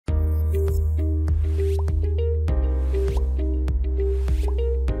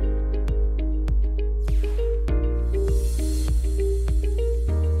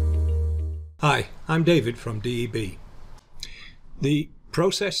Hi, I'm David from DEB. The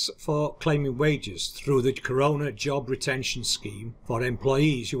process for claiming wages through the Corona Job Retention Scheme for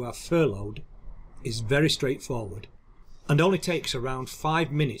employees who are furloughed is very straightforward and only takes around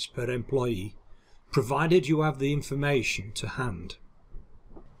 5 minutes per employee, provided you have the information to hand.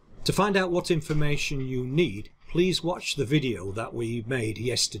 To find out what information you need, please watch the video that we made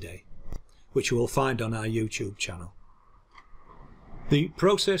yesterday, which you will find on our YouTube channel. The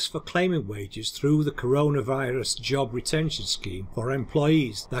process for claiming wages through the Coronavirus Job Retention Scheme for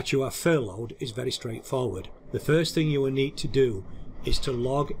employees that you are furloughed is very straightforward. The first thing you will need to do is to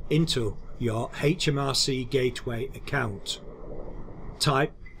log into your HMRC Gateway account.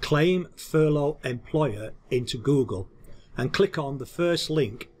 Type Claim Furlough Employer into Google and click on the first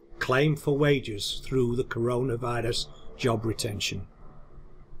link, Claim for Wages through the Coronavirus Job Retention.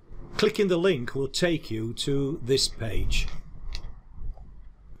 Clicking the link will take you to this page.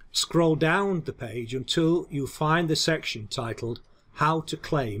 Scroll down the page until you find the section titled How to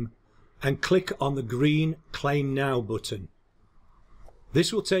Claim and click on the green Claim Now button.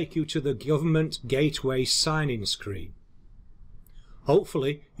 This will take you to the Government Gateway sign-in screen.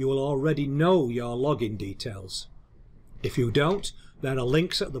 Hopefully you will already know your login details. If you don't, there are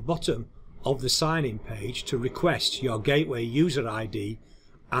links at the bottom of the sign-in page to request your Gateway user ID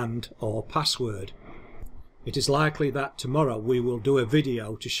and/or password. It is likely that tomorrow we will do a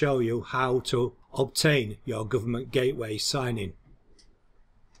video to show you how to obtain your Government Gateway sign-in.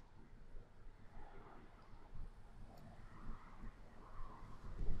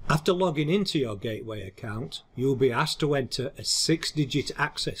 After logging into your Gateway account, you will be asked to enter a 6-digit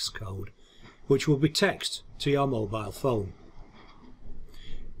access code, which will be texted to your mobile phone.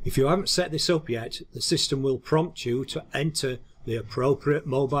 If you haven't set this up yet, the system will prompt you to enter the appropriate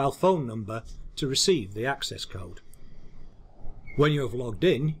mobile phone number to receive the access code. When you have logged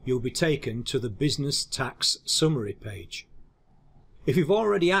in, you'll be taken to the Business Tax Summary page. If you've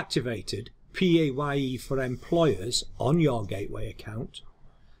already activated PAYE for employers on your Gateway account,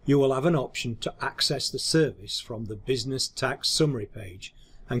 you will have an option to access the service from the Business Tax Summary page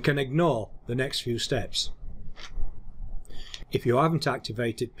and can ignore the next few steps. If you haven't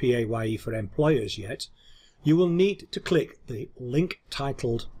activated PAYE for employers yet, you will need to click the link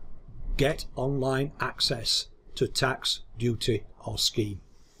titled Get Online Access to Tax, Duty or Scheme.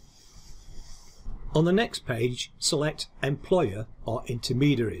 On the next page, select Employer or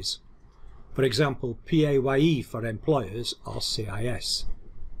Intermediaries, for example PAYE for employers or CIS.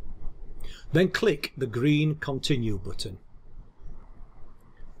 Then click the green Continue button.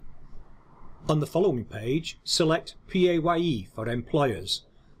 On the following page, select PAYE for employers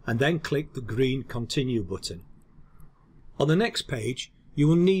and then click the green Continue button. On the next page, you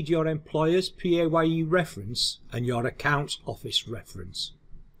will need your employer's PAYE reference and your account office reference.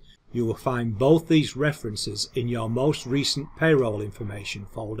 You will find both these references in your most recent payroll information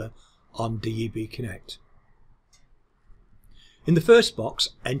folder on DEB Connect. In the first box,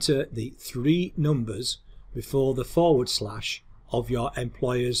 enter the 3 numbers before the / of your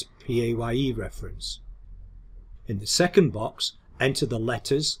employer's PAYE reference. In the second box, enter the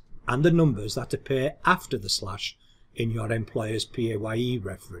letters and the numbers that appear after the / in your employer's PAYE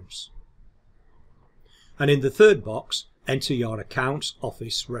reference. And in the third box, enter your account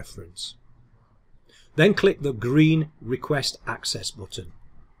office reference. Then click the green Request Access button.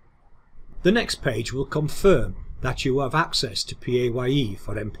 The next page will confirm that you have access to PAYE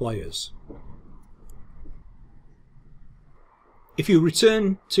for employers. If you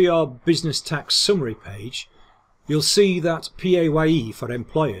return to your Business Tax Summary page, you'll see that PAYE for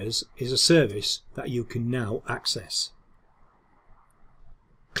employers is a service that you can now access.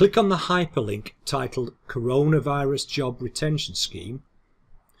 Click on the hyperlink titled Coronavirus Job Retention Scheme,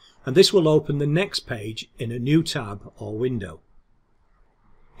 and this will open the next page in a new tab or window.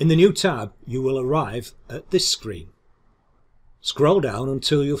 In the new tab, you will arrive at this screen. Scroll down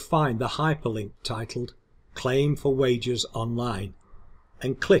until you find the hyperlink titled Claim for Wages Online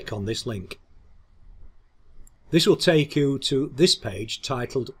and click on this link. This will take you to this page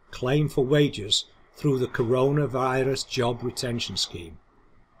titled Claim for Wages through the Coronavirus Job Retention Scheme.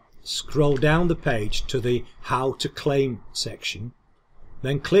 Scroll down the page to the How to Claim section,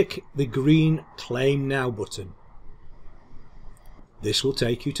 then click the green Claim Now button. This will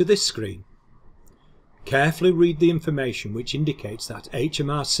take you to this screen. Carefully read the information which indicates that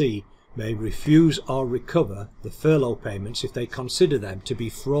HMRC may refuse or recover the furlough payments if they consider them to be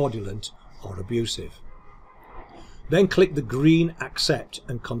fraudulent or abusive. Then click the green Accept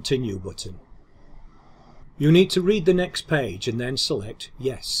and Continue button. You need to read the next page and then select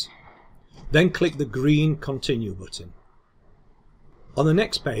Yes. Then click the green Continue button. On the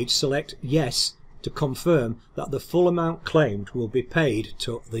next page, select Yes to confirm that the full amount claimed will be paid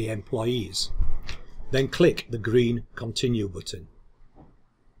to the employees. Then click the green Continue button.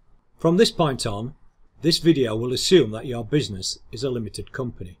 From this point on, this video will assume that your business is a limited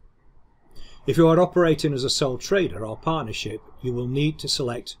company. If you are operating as a sole trader or partnership, you will need to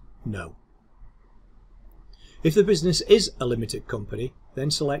select No. If the business is a limited company,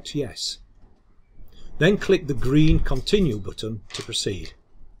 then select Yes. Then click the green Continue button to proceed.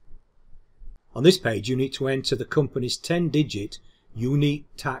 On this page, you need to enter the company's 10-digit Unique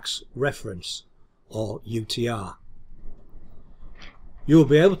Tax Reference, or UTR. You will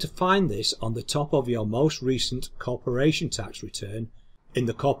be able to find this on the top of your most recent corporation tax return in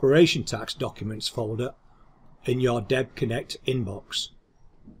the Corporation Tax Documents folder in your Deb Connect inbox.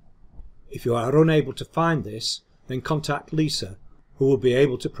 If you are unable to find this, then contact Lisa, who will be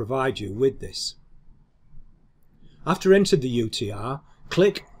able to provide you with this. After entering the UTR,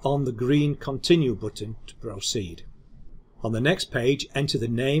 click on the green Continue button to proceed. On the next page, enter the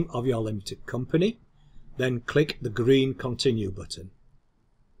name of your limited company, then click the green Continue button.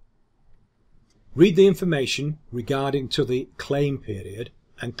 Read the information regarding to the claim period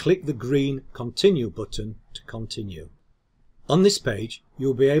and click the green Continue button to continue. On this page, you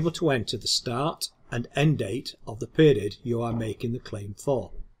will be able to enter the start and end date of the period you are making the claim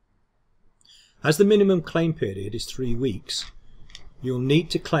for. As the minimum claim period is 3 weeks, you'll need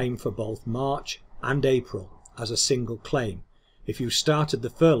to claim for both March and April as a single claim if you started the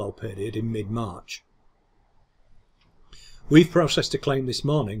furlough period in mid-March. We've processed a claim this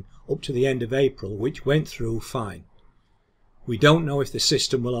morning up to the end of April, which went through fine. We don't know if the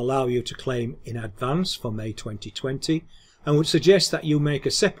system will allow you to claim in advance for May 2020 and would suggest that you make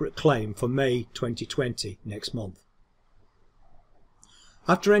a separate claim for May 2020 next month.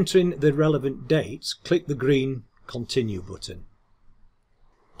 After entering the relevant dates, click the green Continue button.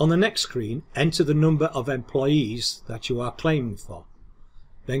 On the next screen, enter the number of employees that you are claiming for.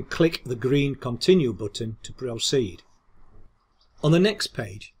 Then click the green Continue button to proceed. On the next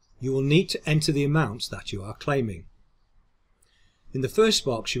page, you will need to enter the amounts that you are claiming. In the first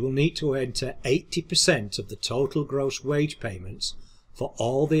box, you will need to enter 80% of the total gross wage payments for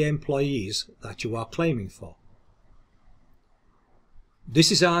all the employees that you are claiming for.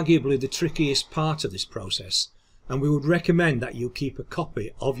 This is arguably the trickiest part of this process, and we would recommend that you keep a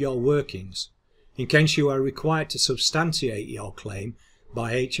copy of your workings in case you are required to substantiate your claim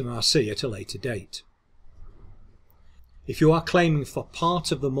by HMRC at a later date. If you are claiming for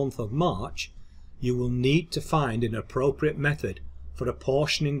part of the month of March, you will need to find an appropriate method for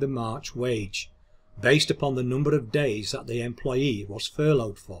apportioning the March wage based upon the number of days that the employee was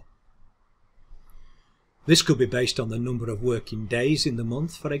furloughed for. This could be based on the number of working days in the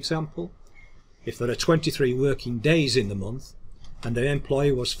month, for example. If there are 23 working days in the month and the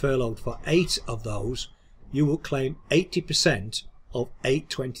employee was furloughed for 8 of those, you will claim 80% of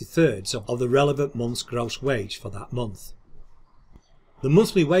 8/23 of the relevant month's gross wage for that month. The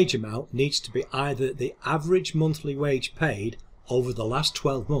monthly wage amount needs to be either the average monthly wage paid over the last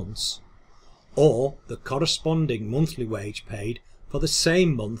 12 months or the corresponding monthly wage paid for the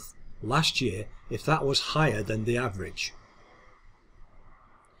same month last year if that was higher than the average.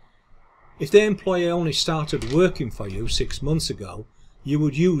 If the employee only started working for you 6 months ago, you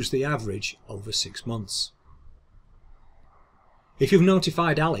would use the average over 6 months. If you've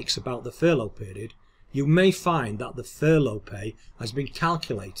notified Alex about the furlough period, you may find that the furlough pay has been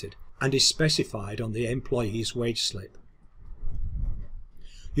calculated and is specified on the employee's wage slip.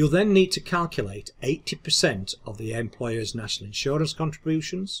 You'll then need to calculate 80% of the employer's national insurance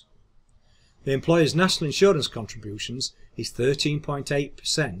contributions. The employer's national insurance contributions is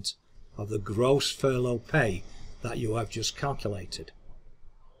 13.8% of the gross furlough pay that you have just calculated.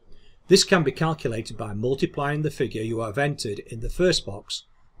 This can be calculated by multiplying the figure you have entered in the first box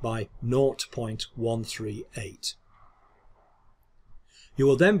by 0.138. You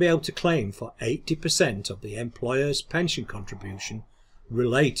will then be able to claim for 80% of the employer's pension contribution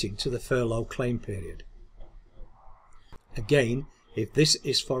relating to the furlough claim period. Again, if this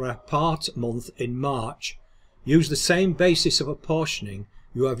is for a part month in March, use the same basis of apportioning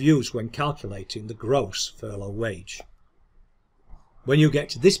you have used when calculating the gross furlough wage. When you get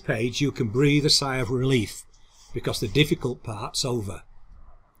to this page, you can breathe a sigh of relief because the difficult part's over.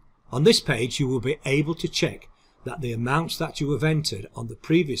 On this page, you will be able to check that the amounts that you have entered on the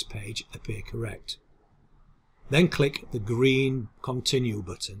previous page appear correct. Then click the green Continue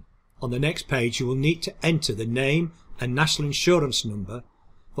button. On the next page, you will need to enter the name and national insurance number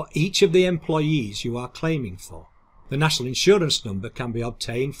for each of the employees you are claiming for. The national insurance number can be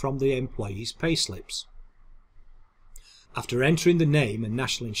obtained from the employee's payslips. After entering the name and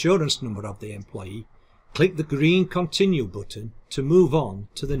national insurance number of the employee, click the green Continue button to move on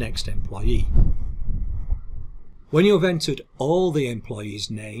to the next employee. When you have entered all the employees'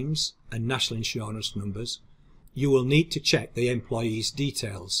 names and national insurance numbers, you will need to check the employee's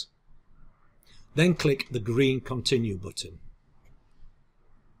details. Then click the green Continue button.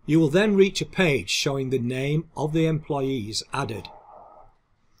 You will then reach a page showing the name of the employees added.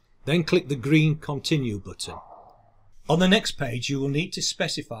 Then click the green Continue button. On the next page, you will need to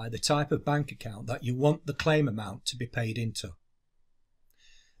specify the type of bank account that you want the claim amount to be paid into.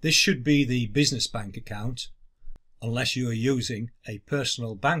 This should be the business bank account, unless you are using a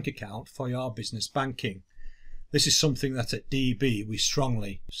personal bank account for your business banking. This is something that at DB we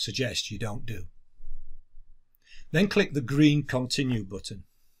strongly suggest you don't do. Then click the green Continue button.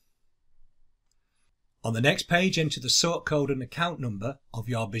 On the next page, enter the sort code and account number of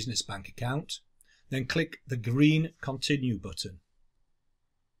your business bank account. Then click the green Continue button.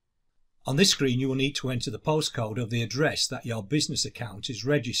 On this screen, you will need to enter the postcode of the address that your business account is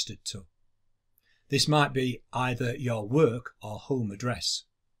registered to. This might be either your work or home address.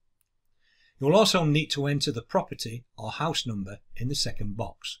 You will also need to enter the property or house number in the second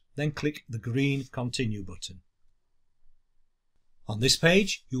box. Then click the green Continue button. On this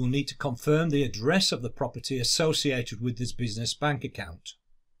page, you will need to confirm the address of the property associated with this business bank account.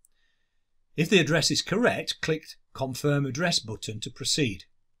 If the address is correct, click Confirm Address button to proceed.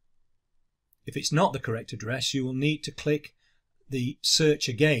 If it's not the correct address, you will need to click the Search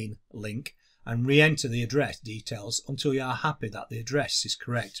Again link and re-enter the address details until you are happy that the address is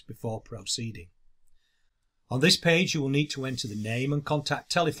correct before proceeding. On this page, you will need to enter the name and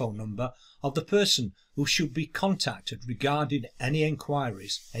contact telephone number of the person who should be contacted regarding any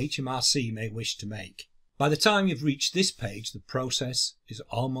enquiries HMRC may wish to make. By the time you've reached this page, the process is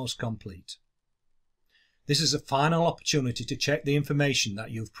almost complete. This is a final opportunity to check the information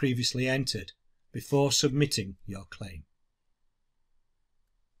that you've previously entered before submitting your claim.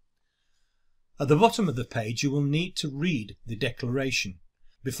 At the bottom of the page, you will need to read the declaration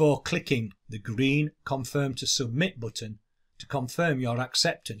before clicking the green Confirm to Submit button to confirm your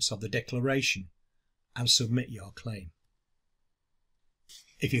acceptance of the declaration and submit your claim.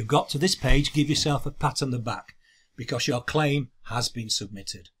 If you've got to this page, give yourself a pat on the back because your claim has been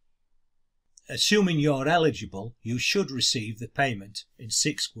submitted. Assuming you're eligible, you should receive the payment in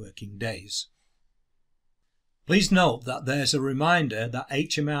 6 working days. Please note that there's a reminder that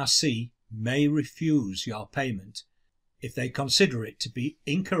HMRC may refuse your payment if they consider it to be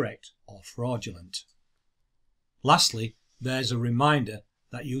incorrect or fraudulent. Lastly, there's a reminder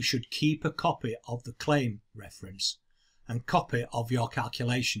that you should keep a copy of the claim reference and copy of your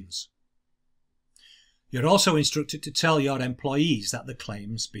calculations. You're also instructed to tell your employees that the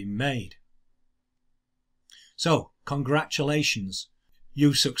claim's been made. So, congratulations!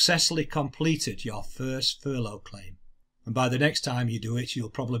 You successfully completed your first furlough claim, and by the next time you do it, you'll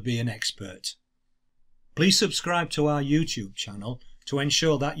probably be an expert. Please subscribe to our YouTube channel to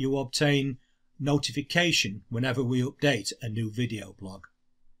ensure that you obtain notification whenever we update a new video blog.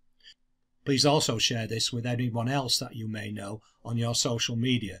 Please also share this with anyone else that you may know on your social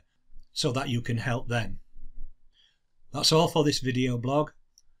media so that you can help them. That's all for this video blog.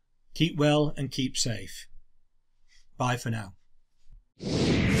 Keep well and keep safe. Bye for now.